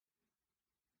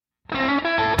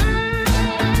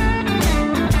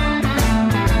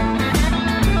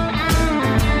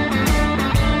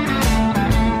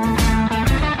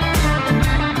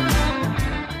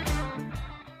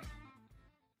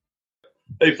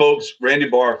Hey folks, Randy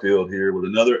Barfield here with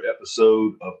another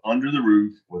episode of Under the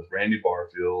Roof with Randy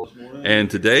Barfield.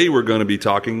 And today we're going to be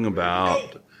talking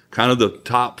about kind of the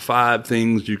top 5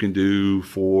 things you can do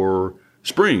for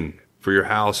spring, for your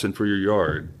house and for your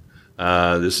yard.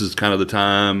 This is kind of the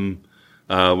time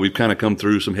we've kind of come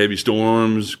through some heavy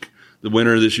storms. The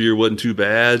winter this year wasn't too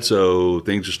bad, so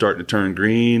things are starting to turn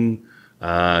green.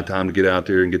 Time to get out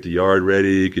there and get the yard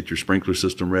ready, get your sprinkler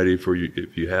system ready for you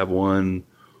if you have one.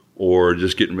 Or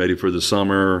just getting ready for the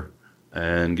summer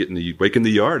and waking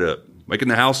the yard up, waking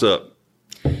the house up.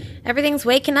 Everything's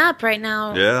waking up right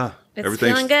now. Yeah.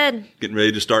 Everything's feeling good. Getting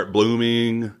ready to start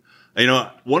blooming. And,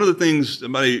 one of the things,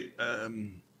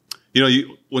 when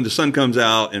the sun comes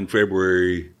out in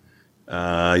February,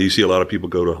 you see a lot of people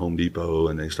go to Home Depot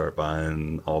and they start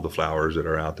buying all the flowers that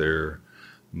are out there.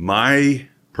 My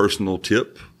personal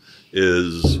tip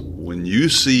is when you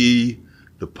see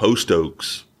the post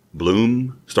oaks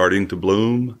starting to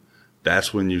bloom,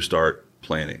 that's when you start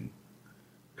planting.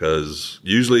 Because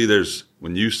usually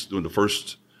when the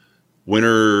first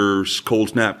winter's cold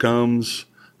snap comes,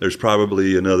 there's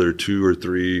probably another 2 or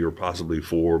 3 or possibly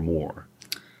 4 more.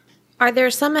 Are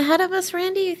there some ahead of us,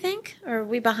 Randy, you think? Or are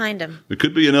we behind them? It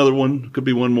could be another one. Could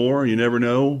be one more. You never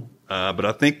know. But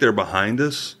I think they're behind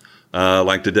us.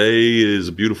 Like today is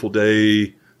a beautiful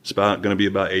day. It's going to be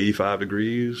about 85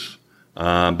 degrees.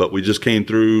 But we just came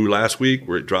through last week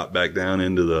where it dropped back down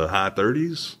into the high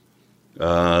 30s.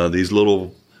 These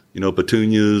little,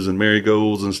 petunias and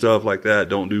marigolds and stuff like that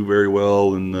don't do very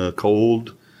well in the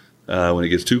cold. When it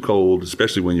gets too cold,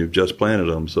 especially when you've just planted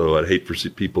them. So I'd hate for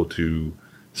people to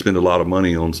spend a lot of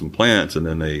money on some plants and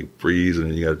then they freeze and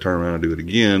then you got to turn around and do it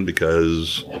again,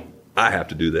 because I have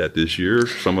to do that this year.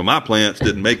 Some of my plants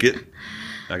didn't make it.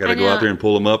 I got to go out there and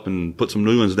pull them up and put some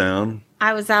new ones down.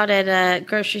 I was out at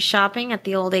grocery shopping at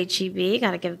the old H-E-B.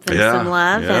 Got to give them some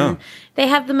love. Yeah. And they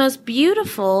have the most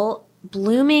beautiful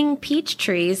blooming peach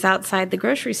trees outside the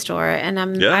grocery store. And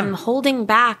I'm holding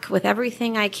back with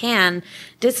everything I can,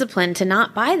 discipline to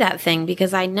not buy that thing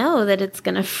because I know that it's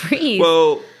going to freeze.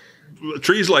 Well,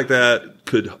 trees like that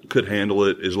could handle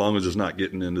it as long as it's not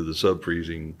getting into the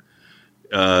sub-freezing.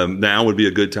 Now would be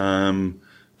a good time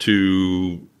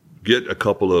to get a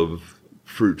couple of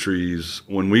fruit trees.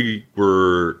 When we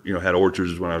were, had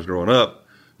orchards when I was growing up,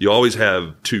 you always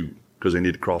have 2 because they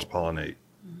need to cross pollinate.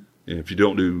 Mm-hmm. And if you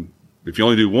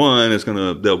only do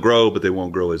one, they'll grow, but they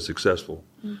won't grow as successful.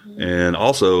 Mm-hmm. And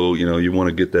also, you want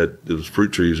to get those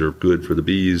fruit trees are good for the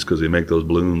bees because they make those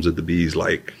blooms that the bees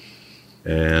like.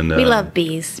 And we love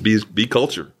bees. Bee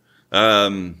culture.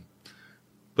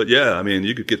 But yeah,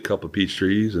 you could get a couple of peach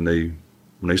trees and when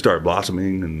they start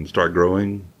blossoming and start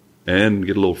growing, and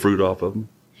get a little fruit off of them.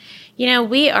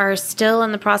 We are still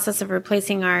in the process of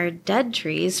replacing our dead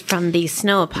trees from the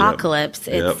snow apocalypse.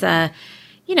 Yep. It's, I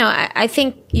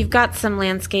think you've got some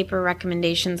landscaper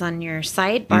recommendations on your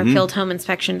site,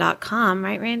 barfieldhomeinspection.com,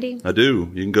 right, Randy? I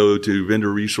do. You can go to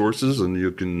vendor resources,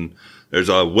 and there's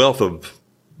a wealth of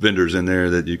vendors in there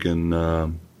that you can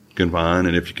find.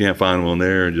 And if you can't find one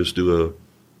there, just do a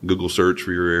Google search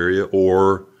for your area,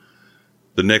 or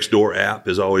the Nextdoor app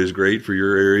is always great for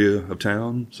your area of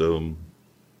town. So,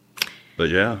 but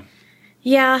yeah.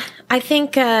 Yeah, I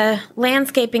think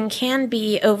landscaping can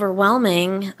be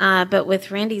overwhelming, but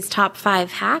with Randy's top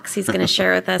 5 hacks he's going to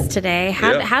share with us today,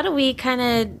 how do we kind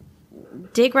of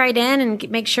dig right in and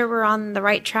make sure we're on the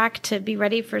right track to be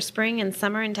ready for spring and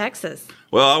summer in Texas?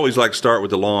 Well, I always like to start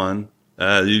with the lawn.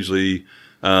 Usually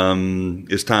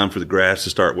it's time for the grass to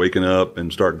start waking up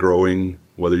and start growing,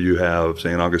 whether you have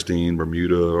St. Augustine,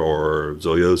 Bermuda, or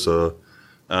Zoyosa.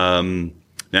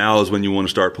 Now is when you want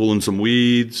to start pulling some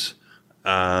weeds,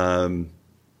 kind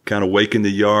of waking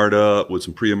the yard up with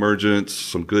some pre-emergence,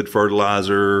 some good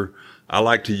fertilizer. I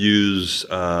like to use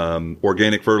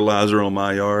organic fertilizer on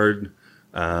my yard.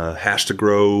 Has to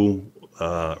Grow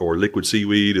or liquid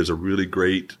seaweed is a really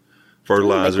great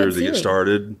fertilizer to get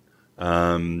started.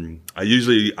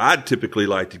 I'd typically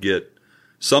like to get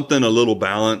something a little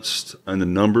balanced in the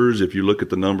numbers. If you look at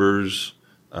the numbers,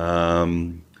 like a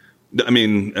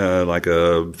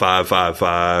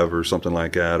 5.55 or something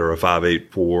like that, or a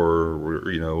 5.84,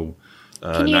 or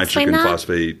nitrogen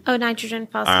phosphate. Oh, nitrogen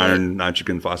phosphate. Iron,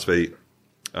 nitrogen phosphate.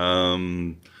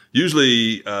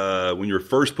 Usually, when you're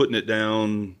first putting it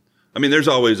down, there's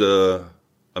always a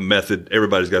method.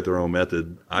 Everybody's got their own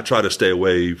method. I try to stay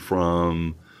away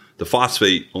from the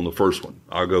phosphate on the first one.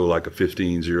 I'll go like a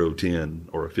 15-0-10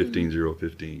 or a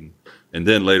 15-0-15. And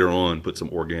then later on, put some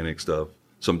organic stuff,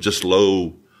 some just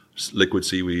low liquid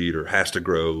seaweed or Has to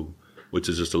Grow, which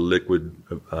is just a liquid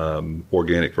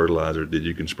organic fertilizer that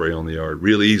you can spray on the yard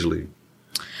real easily.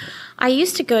 I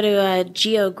used to go to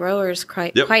Geo Growers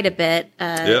quite a bit.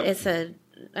 It's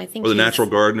I think, or the Natural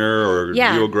Gardener or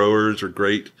Geo Growers are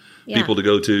great people to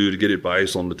go to get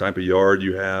advice on the type of yard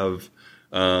you have.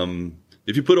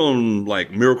 If you put on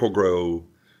like Miracle-Gro,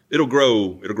 it'll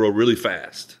grow really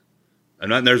fast.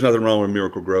 There's nothing wrong with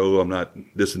Miracle-Gro. I'm not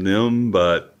dissing them,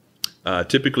 but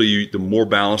typically the more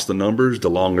balanced the numbers, the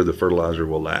longer the fertilizer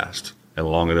will last, and the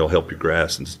longer it'll help your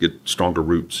grass and get stronger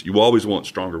roots. You always want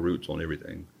stronger roots on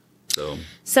everything.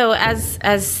 So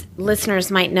as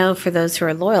listeners might know, for those who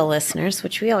are loyal listeners,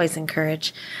 which we always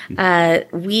encourage,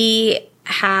 we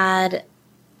had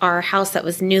our house that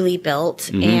was newly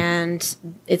built, and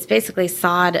it's basically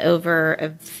sod over a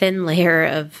thin layer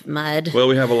of mud. Well,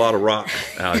 we have a lot of rock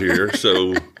out here,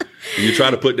 so you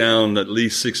try to put down at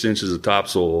least 6 inches of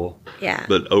topsoil. Yeah.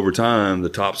 But over time, the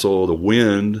topsoil, the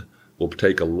wind will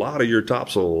take a lot of your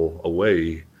topsoil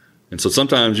away, and so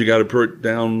sometimes you got to put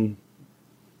down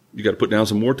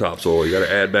some more topsoil. You got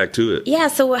to add back to it. Yeah.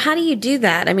 So how do you do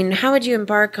that? I mean, how would you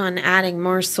embark on adding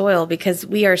more soil? Because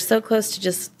we are so close to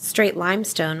just straight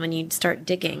limestone when you start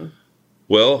digging.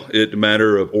 Well, it's a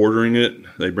matter of ordering it.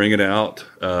 They bring it out.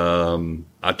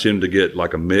 I tend to get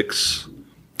like a mix,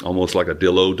 almost like a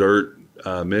Dillo dirt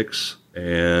mix.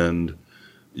 And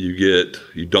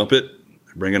you dump it,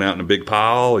 bring it out in a big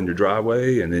pile in your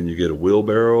driveway. And then you get a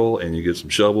wheelbarrow and you get some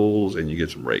shovels and you get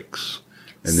some rakes.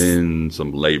 And then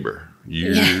some labor.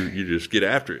 You just get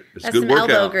after it. It's a good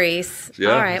workout. Elbow grease.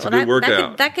 Yeah, all right. It's a good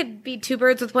workout. That could be 2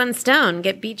 birds with one stone.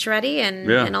 Get beach ready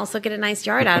and also get a nice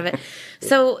yard out of it.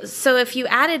 So if you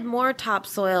added more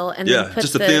topsoil and then put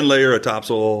just a thin layer of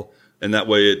topsoil, and that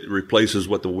way it replaces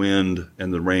what the wind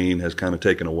and the rain has kind of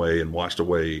taken away and washed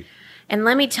away. And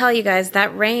let me tell you guys,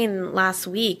 that rain last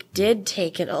week did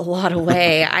take it a lot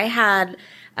away. I had.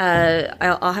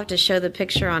 I'll have to show the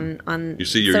picture on you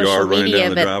see your social yard running media,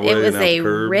 down the driveway. It was a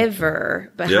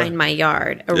river behind my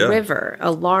yard, river,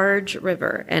 a large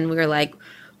river, and we were like,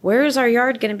 "Where is our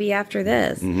yard going to be after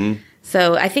this?" Mm-hmm.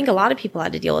 So I think a lot of people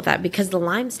had to deal with that because the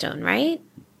limestone, right?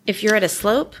 If you're at a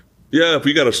slope, if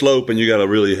you got a slope and you got a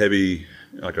really heavy,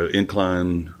 like an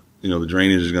incline, the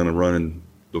drainage is going to run, and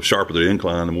the sharper the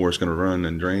incline, the more it's going to run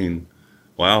and drain.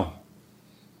 Wow,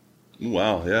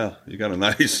 yeah. You got a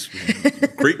nice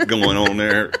creek going on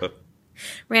there.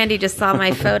 Randy just saw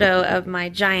my photo of my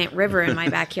giant river in my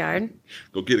backyard.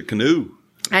 Go get a canoe.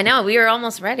 I know. We were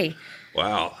almost ready.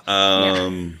 Wow.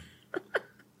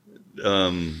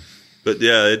 But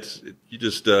yeah, you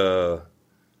just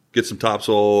get some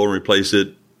topsoil and replace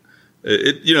it.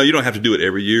 You don't have to do it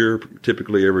every year.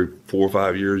 Typically every 4 or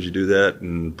 5 years you do that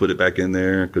and put it back in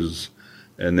there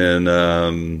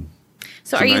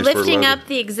So are you lifting up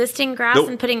the existing grass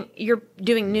and you're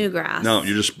doing new grass? No,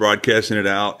 you're just broadcasting it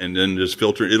out and then just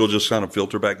filter. It'll just kind of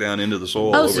filter back down into the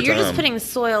soil. Oh, so you're just putting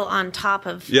soil on top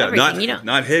of everything.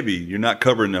 Not heavy. You're not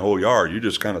covering the whole yard. You're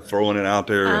just kind of throwing it out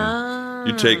there. And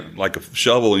you take like a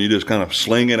shovel and you just kind of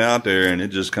sling it out there, and it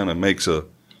just kind of makes it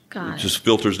just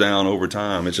filters down over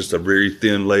time. It's just a very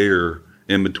thin layer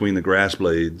in between the grass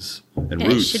blades and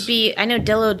roots. It should be. I know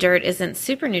Dillo dirt isn't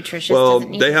super nutritious. Well,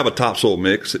 they have a topsoil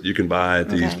mix that you can buy at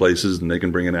these places, and they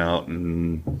can bring it out.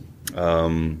 And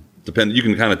you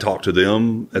can kind of talk to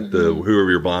them at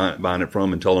whoever you're buying it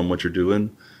from and tell them what you're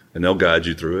doing, and they'll guide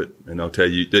you through it. And they'll tell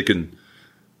you they can.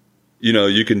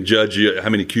 You can judge how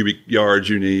many cubic yards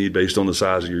you need based on the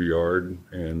size of your yard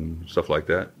and stuff like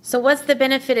that. So what's the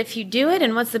benefit if you do it,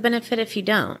 and what's the benefit if you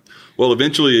don't? Well,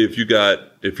 eventually, if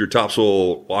your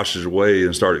topsoil washes away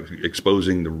and start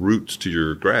exposing the roots to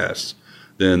your grass,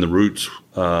 then the roots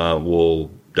will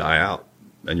die out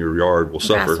and your yard will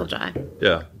suffer. Grass will die.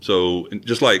 Yeah. So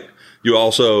just like you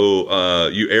also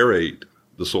you aerate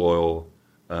the soil.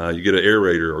 You get an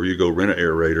aerator, or you go rent an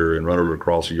aerator and run it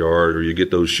across the yard, or you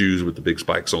get those shoes with the big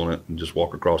spikes on it and just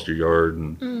walk across your yard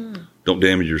and don't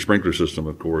damage your sprinkler system,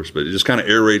 of course. But it just kind of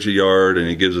aerates the yard, and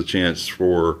it gives a chance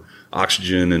for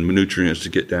oxygen and nutrients to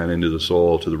get down into the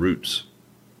soil to the roots.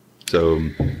 So,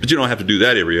 but you don't have to do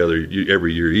that every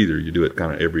year either. You do it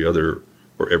kind of every other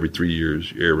or every 3 years.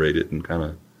 You aerate it and kind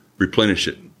of replenish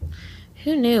it.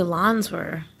 Who knew lawns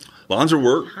were? Lawns are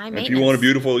work. High maintenance. If you want a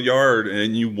beautiful yard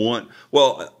and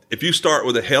if you start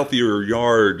with a healthier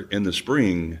yard in the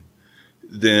spring,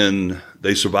 then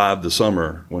they survive the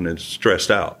summer when it's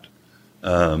stressed out.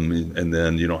 And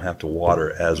then you don't have to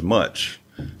water as much.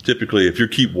 Typically, if you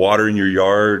keep watering your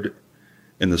yard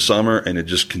in the summer and it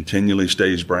just continually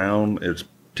stays brown, it's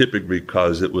typically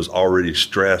because it was already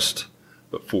stressed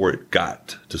before it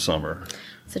got to summer.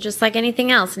 So just like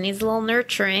anything else, it needs a little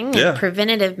nurturing and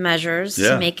preventative measures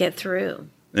to make it through.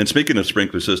 And speaking of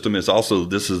sprinkler system,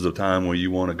 this is the time where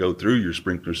you want to go through your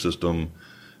sprinkler system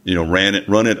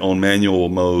run it on manual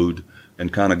mode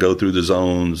and kind of go through the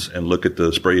zones and look at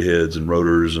the spray heads and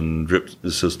rotors and drip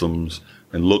systems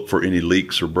and look for any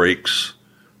leaks or breaks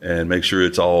and make sure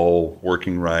it's all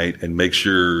working right and make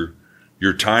sure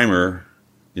your timer,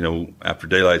 after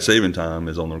daylight saving time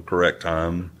is on the correct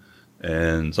time.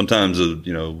 And sometimes,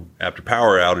 after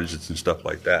power outages and stuff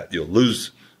like that, you'll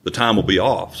lose, the time will be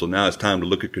off. So now it's time to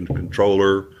look at the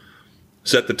controller,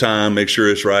 set the time, make sure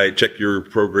it's right, check your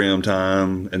program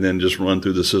time, and then just run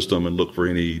through the system and look for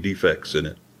any defects in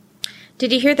it.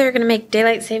 Did you hear they're going to make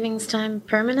daylight savings time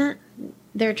permanent?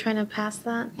 They're trying to pass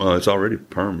that? Well, it's already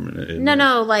permanent.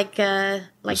 No, like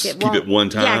keep it one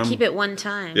time? Yeah, keep it one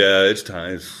time. Yeah, it's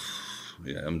time.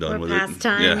 I'm done with it. Past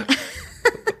time. Yeah.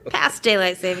 Past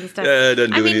daylight savings time. Yeah, it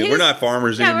doesn't do anything. We're not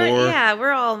farmers anymore.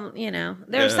 We're all,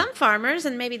 there are some farmers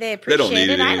and maybe they appreciate they don't need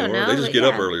it I don't anymore. know. They just get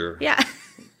up earlier. Yeah.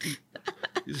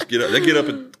 You just get up. They get up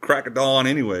at crack of dawn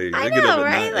anyway. I know,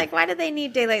 right? Like, why do they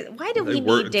need daylight? Why do we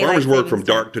need daylight? Farmers work from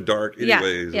dark to dark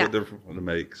anyways. Yeah. What they're to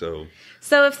make. So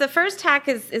if the first hack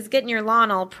is getting your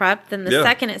lawn all prepped, then the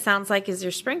second, it sounds like, is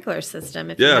your sprinkler system.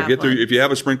 If you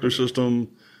have a sprinkler system,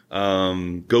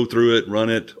 go through it,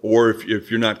 run it, or if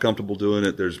you're not comfortable doing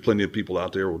it, there's plenty of people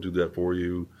out there who will do that for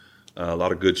you. A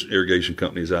lot of good irrigation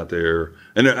companies out there.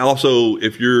 And then also,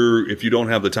 if you don't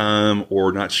have the time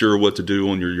or not sure what to do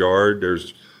on your yard,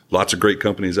 there's lots of great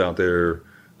companies out there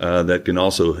that can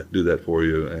also do that for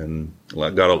you. And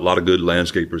I've got a lot of good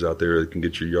landscapers out there that can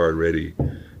get your yard ready.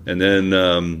 And then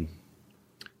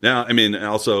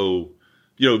also,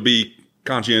 be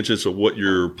conscientious of what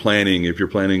you're planning. If you're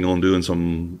planning on doing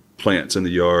some plants in the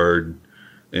yard,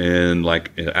 and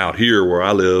like out here where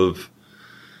I live,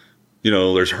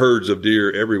 there's herds of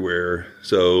deer everywhere.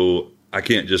 So I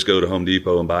can't just go to Home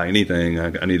Depot and buy anything.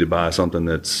 I need to buy something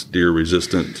that's deer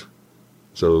resistant.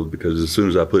 So, because as soon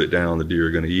as I put it down, the deer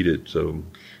are going to eat it. So,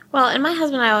 well, and my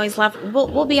husband and I always laugh.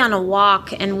 We'll be on a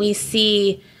walk and we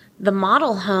see the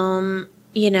model home,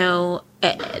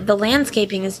 the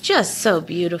landscaping is just so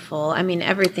beautiful. I mean,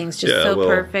 everything's just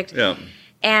perfect. Yeah.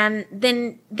 And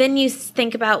then you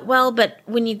think about, but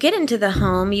when you get into the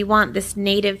home, you want this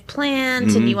native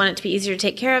plant and you want it to be easier to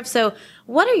take care of. So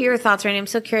what are your thoughts, Randy? I'm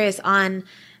so curious on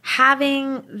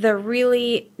having the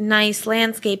really nice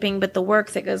landscaping, but the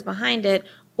work that goes behind it,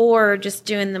 or just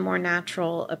doing the more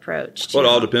natural approach. Well, it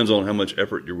all depends on how much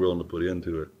effort you're willing to put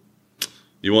into it.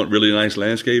 You want really nice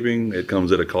landscaping, it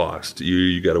comes at a cost.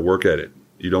 You got to work at it.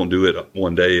 You don't do it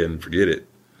one day and forget it.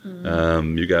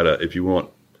 You got to, if you want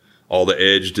all the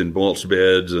edged and mulched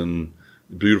beds and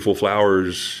beautiful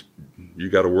flowers, you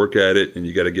got to work at it, and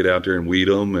you got to get out there and weed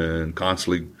them and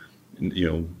constantly,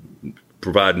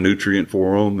 provide nutrient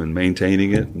for them and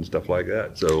maintaining it and stuff like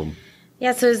that. So,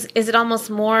 yeah. So is it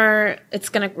almost more? It's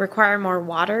going to require more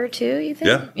water too, you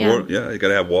think? Yeah. You got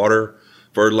to have water,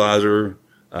 fertilizer,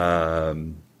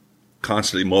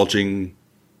 constantly mulching,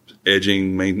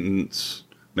 edging, maintenance,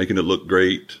 making it look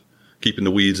great, keeping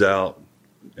the weeds out.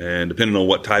 And depending on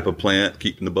what type of plant,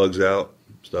 keeping the bugs out,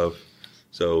 stuff.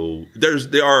 So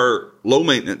there are low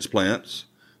maintenance plants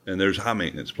and there's high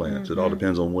maintenance plants. It all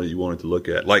depends on what you want it to look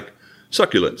at. Like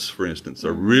succulents, for instance,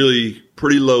 are really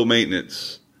pretty low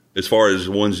maintenance as far as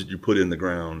the ones that you put in the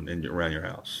ground and around your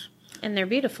house. And they're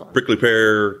beautiful. Prickly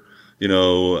pear,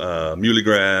 muley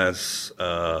grass,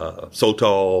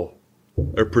 sotol,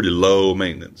 they're pretty low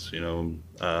maintenance, and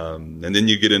then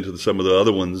you get into some of the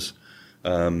other ones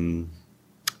that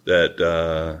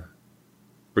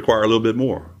require a little bit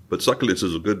more. But succulents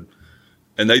is a good,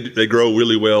 and they grow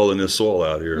really well in this soil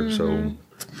out here. So,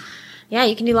 yeah,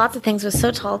 you can do lots of things with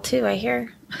sotol too, I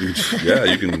hear. Yeah,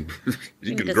 you can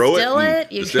grow it.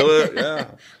 Distill it.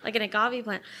 Yeah, like an agave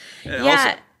plant.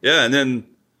 And and then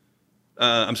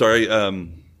I'm sorry.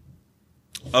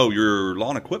 Your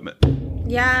lawn equipment.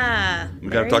 Yeah, we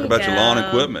got to talk about your lawn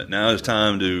equipment. Now it's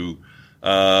time to.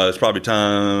 It's probably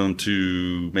time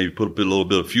to maybe put a little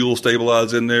bit of fuel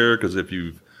stabilizer in there, because if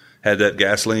you've had that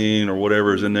gasoline or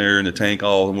whatever is in there in the tank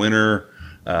all winter,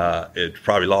 it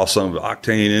probably lost some of the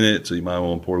octane in it. So you might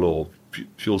want to pour a little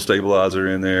fuel stabilizer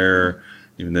in there.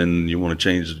 And then you want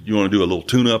to do a little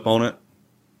tune-up on it,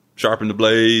 sharpen the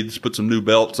blades, put some new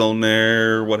belts on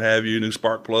there, what have you, new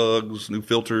spark plugs, new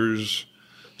filters,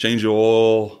 change the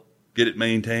oil, get it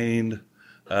maintained.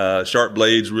 Sharp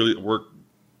blades really work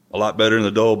a lot better than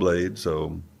the dull blade.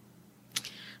 So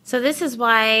this is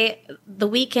why the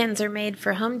weekends are made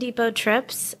for Home Depot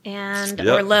trips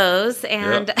or Lowe's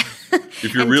and,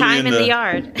 if you're and really time in the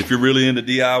yard. If you're really into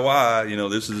DIY,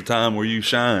 this is the time where you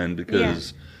shine,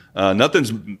 because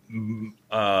nothing's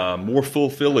more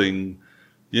fulfilling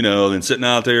Then sitting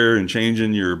out there and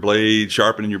changing your blade,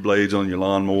 sharpening your blades on your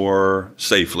lawnmower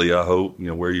safely, I hope,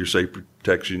 wear your safe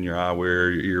protection, your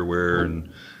eyewear, your earwear,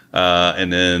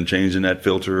 and then changing that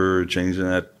filter, changing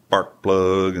that spark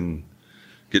plug, and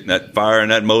getting that fire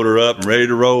and that motor up and ready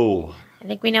to roll. I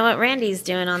think we know what Randy's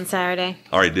doing on Saturday.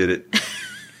 Already did it.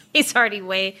 He's already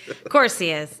of course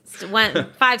he is.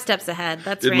 Went 5 steps ahead.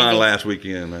 That's did Randy. Mine last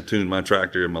weekend. I tuned my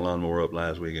tractor and my lawnmower up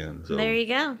last weekend. So. There you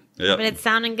go. Yep. But it's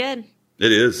sounding good.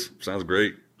 It is. Sounds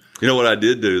great. You know what I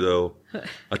did do though?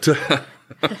 I took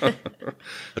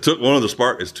one of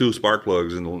it's 2 spark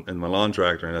plugs in my lawn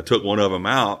tractor, and I took one of them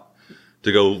out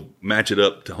to go match it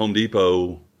up to Home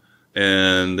Depot.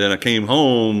 And then I came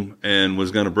home and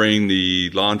was going to bring the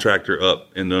lawn tractor up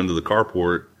and under the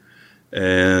carport,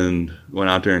 and went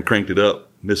out there and cranked it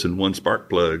up, missing one spark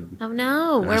plug. Oh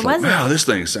no! Where was it? Wow, this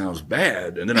thing sounds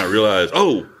bad. And then I realized,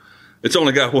 it's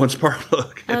only got one spark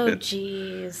plug. Oh,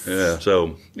 jeez. Yeah.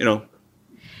 So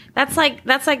that's like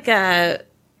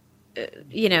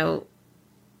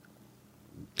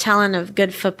telling a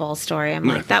good football story. I'm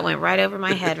like, that went right over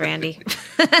my head, Randy.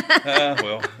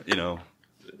 But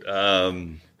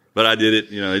I did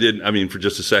it. It didn't. For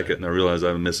just a second, and I realized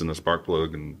I was missing a spark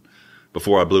plug, and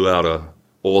before I blew out a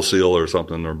oil seal or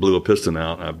something, or blew a piston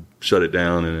out, I shut it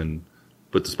down and then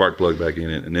put the spark plug back in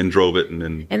it, and then drove it, and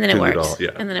then it worked. It all.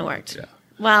 Yeah. And then it worked. Yeah.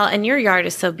 Well, and your yard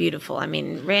is so beautiful.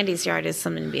 Randy's yard is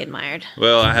something to be admired.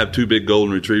 Well, I have 2 big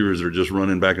golden retrievers that are just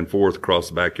running back and forth across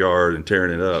the backyard and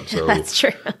tearing it up. So that's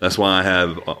true. That's why I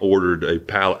have ordered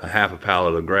half a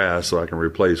pallet of grass so I can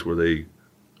replace where they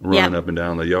run up and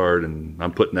down the yard, and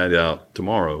I'm putting that out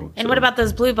tomorrow. And what about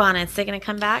those bluebonnets? They going to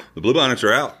come back? The bluebonnets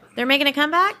are out. They're making a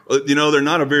comeback? They're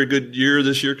not a very good year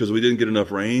this year because we didn't get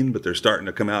enough rain, but they're starting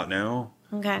to come out now.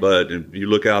 Okay. But if you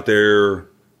look out there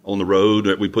on the road,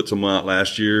 we put some out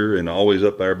last year, and always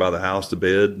up there by the house, the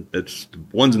bed, the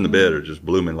ones in the bed are just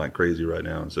blooming like crazy right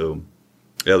now. So,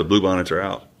 yeah, the bluebonnets are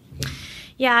out.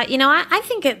 Yeah, I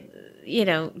think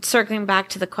circling back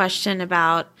to the question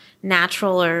about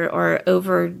natural or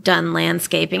overdone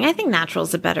landscaping, I think natural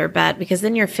is a better bet because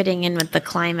then you're fitting in with the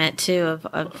climate too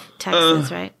of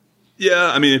Texas, right?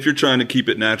 Yeah, if you're trying to keep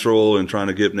it natural and trying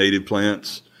to get native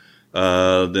plants,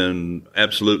 then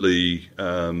absolutely.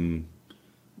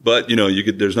 But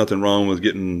there's nothing wrong with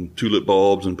getting tulip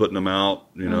bulbs and putting them out,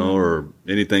 or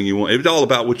anything you want. It's all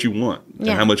about what you want and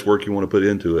how much work you want to put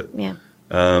into it. Yeah.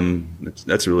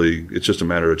 It's just a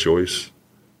matter of choice.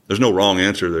 There's no wrong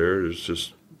answer there.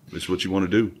 It's what you want to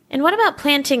do. And what about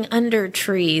planting under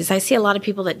trees? I see a lot of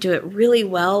people that do it really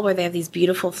well where they have these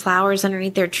beautiful flowers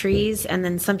underneath their trees, and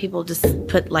then some people just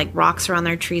put like rocks around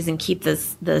their trees and keep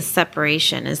the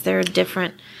separation. Is there a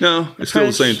different No, it's still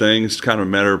the same thing. It's kind of a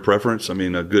matter of preference. A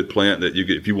good plant that you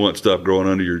get if you want stuff growing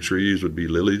under your trees would be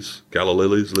lilies, calla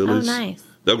lilies. Oh, nice.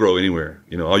 They'll grow anywhere.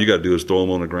 All you got to do is throw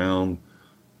them on the ground,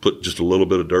 put just a little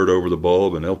bit of dirt over the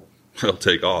bulb, and they'll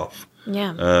take off.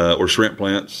 Yeah. Or shrimp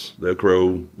plants, they'll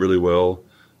grow really well.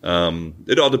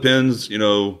 It all depends. You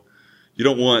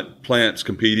don't want plants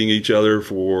competing each other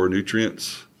for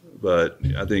nutrients, but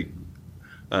I think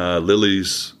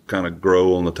lilies kind of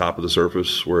grow on the top of the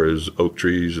surface, whereas oak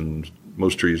trees and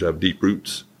most trees have deep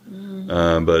roots.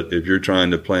 But if you're trying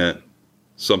to plant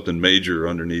something major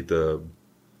underneath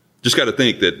just got to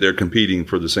think that they're competing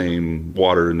for the same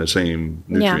water and the same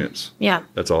nutrients. Yeah.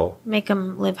 That's all. Make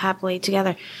them live happily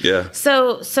together. Yeah.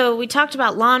 So we talked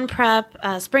about lawn prep,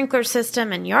 sprinkler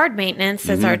system, and yard maintenance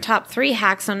as our top 3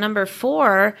 hacks. On number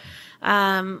 4, we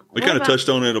kind of touched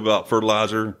on it about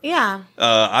fertilizer. Yeah.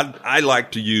 I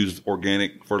like to use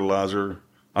organic fertilizer.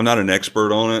 I'm not an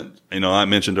expert on it. I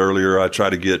mentioned earlier I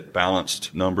try to get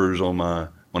balanced numbers when I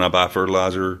buy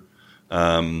fertilizer.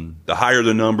 The higher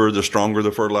the number, the stronger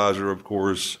the fertilizer, of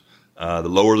course. The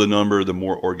lower the number, the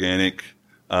more organic.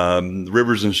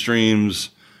 Rivers and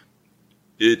streams,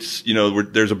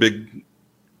 there's a big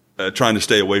trying to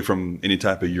stay away from any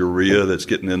type of urea that's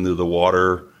getting into the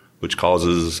water, which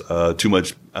causes too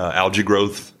much algae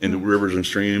growth in the rivers and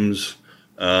streams.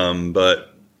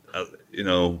 But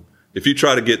if you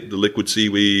try to get the liquid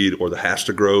seaweed or the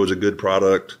Has-to-Grow is a good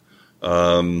product,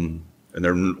 and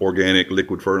they're organic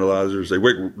liquid fertilizers. They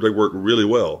work really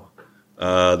well.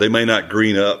 They may not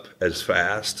green up as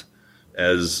fast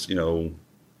as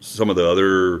some of the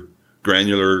other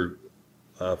granular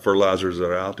fertilizers that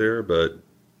are out there, but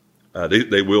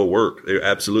they will work. They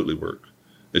absolutely work.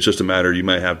 It's just a matter you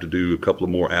may have to do a couple of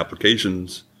more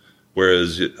applications,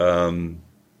 whereas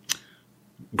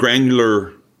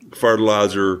granular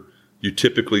fertilizer you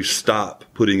typically stop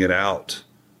putting it out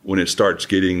when it starts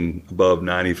getting above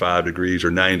 95 degrees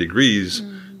or 90 degrees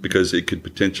because it could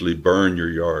potentially burn your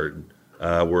yard.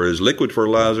 Whereas liquid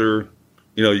fertilizer,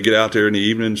 you get out there in the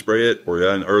evening, spray it, or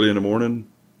early in the morning,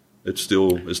 it's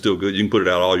still good. You can put it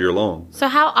out all year long. So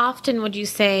how often would you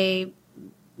say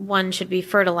one should be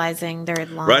fertilizing their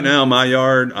lawn? Right now, my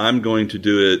yard, I'm going to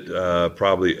do it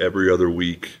probably every other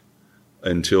week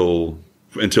until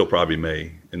probably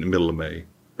May, in the middle of May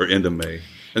or end of May,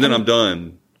 and then I'm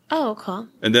done. Oh, cool.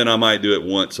 And then I might do it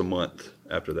once a month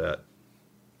after that.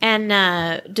 And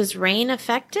does rain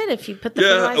affect it if you put the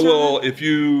fertilizer? Yeah, well, if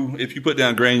you put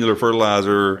down granular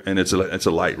fertilizer and it's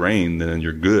a light rain, then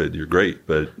you're good, you're great.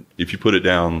 But if you put it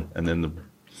down and then the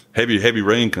heavy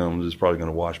rain comes, it's probably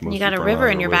going to wash most. You got a river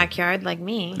in your backyard, like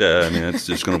me. Yeah, I mean it's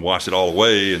just going to wash it all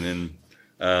away, and then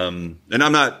and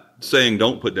I'm not saying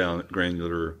don't put down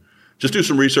granular. Just do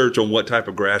some research on what type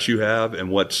of grass you have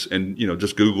and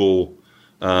just Google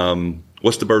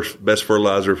what's the best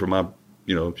fertilizer for my.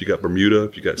 If you got Bermuda,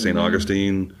 if you got St.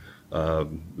 Augustine,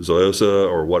 Zoyosa,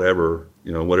 or whatever,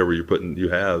 whatever you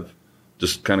have,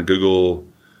 just kind of Google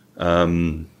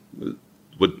what's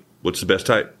the best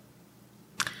type.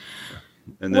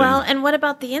 And then, and what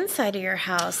about the inside of your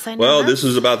house? This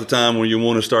is about the time when you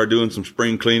want to start doing some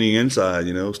spring cleaning inside.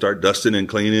 Start dusting and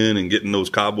cleaning and getting those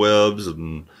cobwebs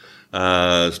and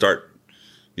start.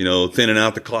 Thinning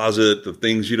out the closet of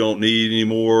things you don't need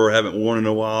anymore, haven't worn in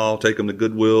a while. Take them to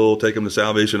Goodwill, take them to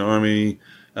Salvation Army.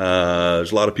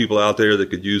 There's a lot of people out there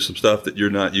that could use some stuff that you're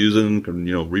not using, can,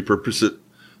 repurpose it.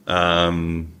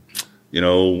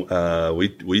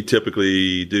 We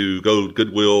typically go to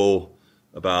Goodwill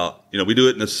about, we do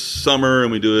it in the summer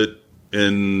and we do it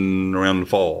around the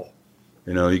fall.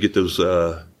 You get those,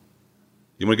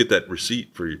 you want to get that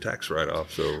receipt for your tax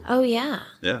write-off. So. Oh, yeah.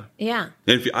 Yeah. Yeah.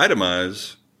 And if you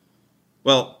itemize,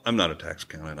 I'm not a tax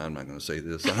accountant. I'm not going to say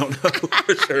this. I don't know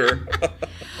for sure.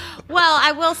 Well,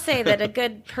 I will say that a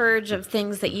good purge of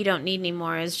things that you don't need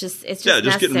anymore is just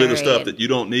getting rid of stuff that you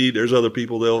don't need. There's other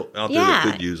people out there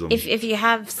that could use them. If you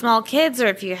have small kids or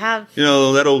if you have...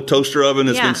 that old toaster oven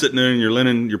that's been sitting there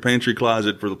in your pantry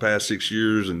closet for the past 6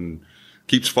 years and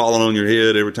keeps falling on your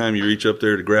head every time you reach up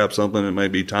there to grab something, it may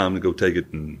be time to go take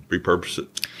it and repurpose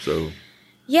it. So...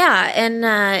 Yeah, and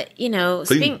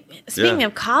speaking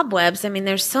of cobwebs, I mean,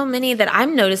 there's so many that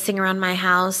I'm noticing around my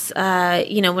house.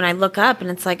 When I look up, and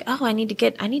it's like, oh, I need to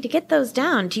get those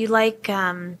down. Do you like?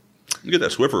 You get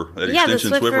that Swiffer,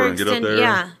 extension Swiffer, and get up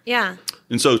there. Yeah.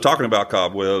 And so, talking about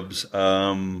cobwebs,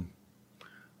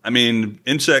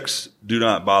 insects do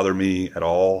not bother me at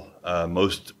all.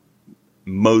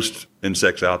 Most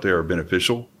insects out there are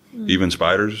beneficial, even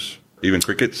spiders, even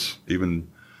crickets, even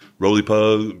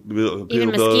roly-pug,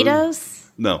 even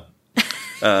mosquitoes? No.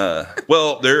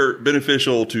 They're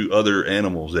beneficial to other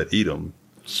animals that eat them.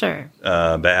 Sure.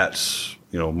 Bats,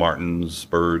 martins,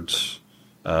 birds.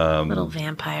 Little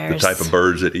vampires. The type of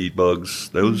birds that eat bugs.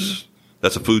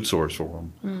 That's a food source for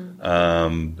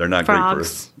them. They're not frogs. Great for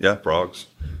us. Yeah, frogs.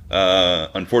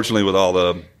 Unfortunately, with all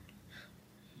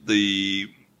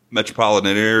the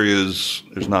metropolitan areas,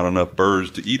 there's not enough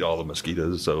birds to eat all the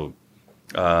mosquitoes. So,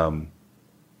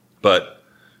 but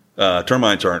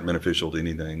termites aren't beneficial to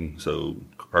anything. So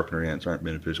carpenter ants aren't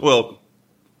beneficial. Well,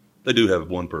 they do have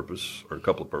one purpose or a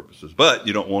couple of purposes, but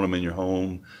you don't want them in your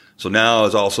home. So now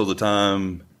is also the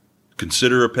time.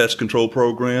 Consider a pest control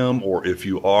program, or if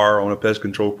you are on a pest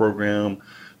control program,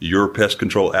 your pest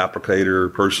control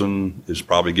applicator person is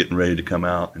probably getting ready to come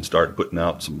out and start putting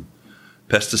out some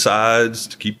pesticides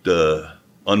to keep the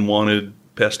unwanted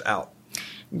pest out.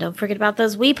 And don't forget about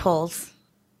those weep holes.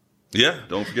 Yeah,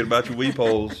 don't forget about your weep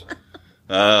holes.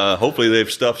 Hopefully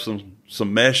they've stuffed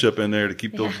some mesh up in there to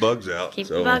keep those bugs out. Keep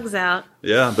the bugs out.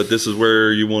 Yeah, but this is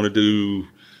where you want to do,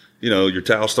 your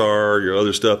Talstar, your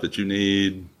other stuff that you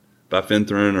need,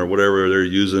 bifenthrin or whatever they're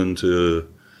using to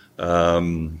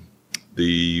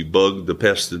the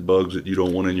pested bugs that you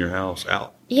don't want in your house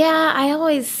out. Yeah, I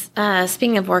always,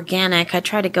 speaking of organic, I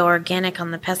try to go organic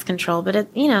on the pest control, but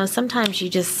sometimes you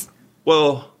just...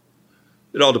 Well,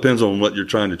 it all depends on what you're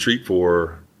trying to treat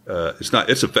for.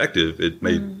 It's effective. It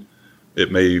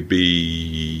may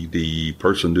be the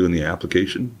person doing the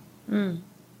application.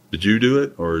 Did you do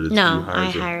it or did no? You hire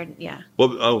I hired. Yeah.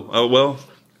 Well.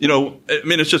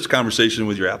 It's just a conversation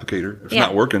with your applicator. If it's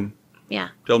not working, tell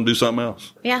them to do something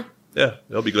else. Yeah. Yeah,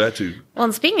 they'll be glad to. Well,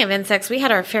 and speaking of insects, we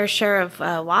had our fair share of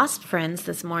wasp friends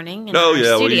this morning in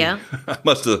our studio.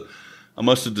 I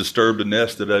must have disturbed a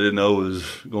nest that I didn't know was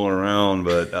going around,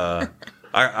 but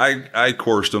I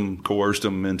coerced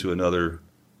them into another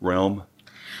realm.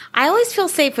 I always feel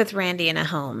safe with Randy in a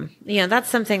home. That's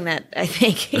something that I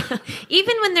think,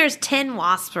 even when there's 10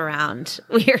 wasps around,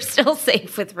 we are still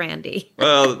safe with Randy.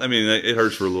 Well, I mean, it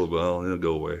hurts for a little while, and it'll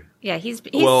go away. Yeah, he's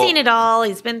seen it all.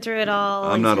 He's been through it all.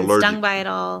 I'm not allergic. Stung by it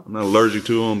all. I'm not allergic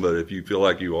to them, but if you feel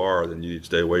like you are, then you need to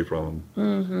stay away from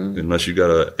them. Unless you got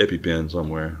an EpiPen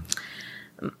somewhere.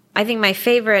 I think my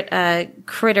favorite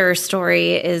critter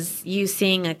story is you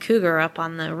seeing a cougar up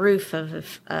on the roof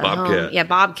of a bobcat. Home. Yeah,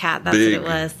 bobcat. That's Big what it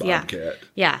was. Bobcat.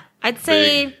 Yeah. I'd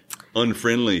say big,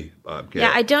 unfriendly bobcat.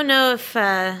 Yeah, I don't know if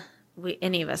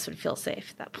any of us would feel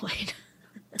safe at that point.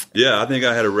 Yeah, I think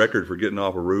I had a record for getting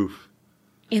off a roof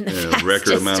in the a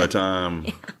record amount of time.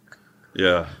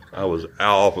 Yeah, I was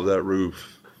off of that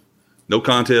roof. No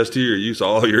contest here. You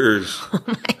saw all yours. Oh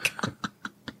my God.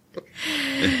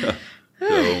 Yeah.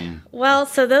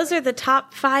 So those are the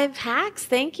top 5 hacks.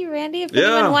 Thank you, Randy. If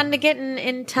anyone wanted to get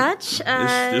in touch,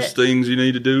 just things you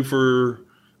need to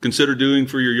consider doing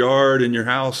for your yard and your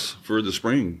house for the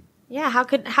spring. Yeah, how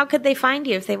could they find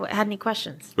you if they had any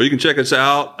questions? Well, you can check us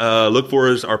out. Look for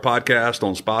our podcast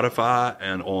on Spotify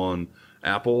and on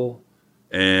Apple,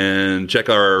 and check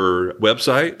our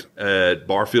website at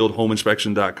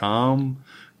barfieldhomeinspection.com.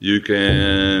 You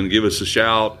can give us a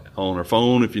shout on our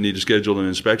phone if you need to schedule an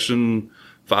inspection,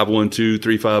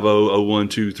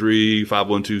 512-350-0123,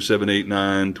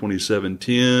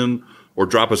 512-789-2710, or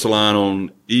drop us a line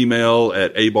on email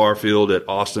at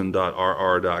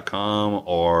abarfield@austin.rr.com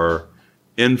or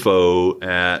info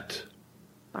at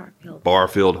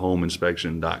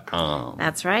barfieldhomeinspection.com.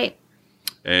 That's right.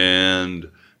 And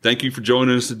thank you for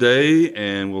joining us today,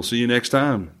 and we'll see you next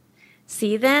time.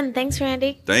 See you then. Thanks,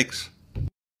 Randy. Thanks.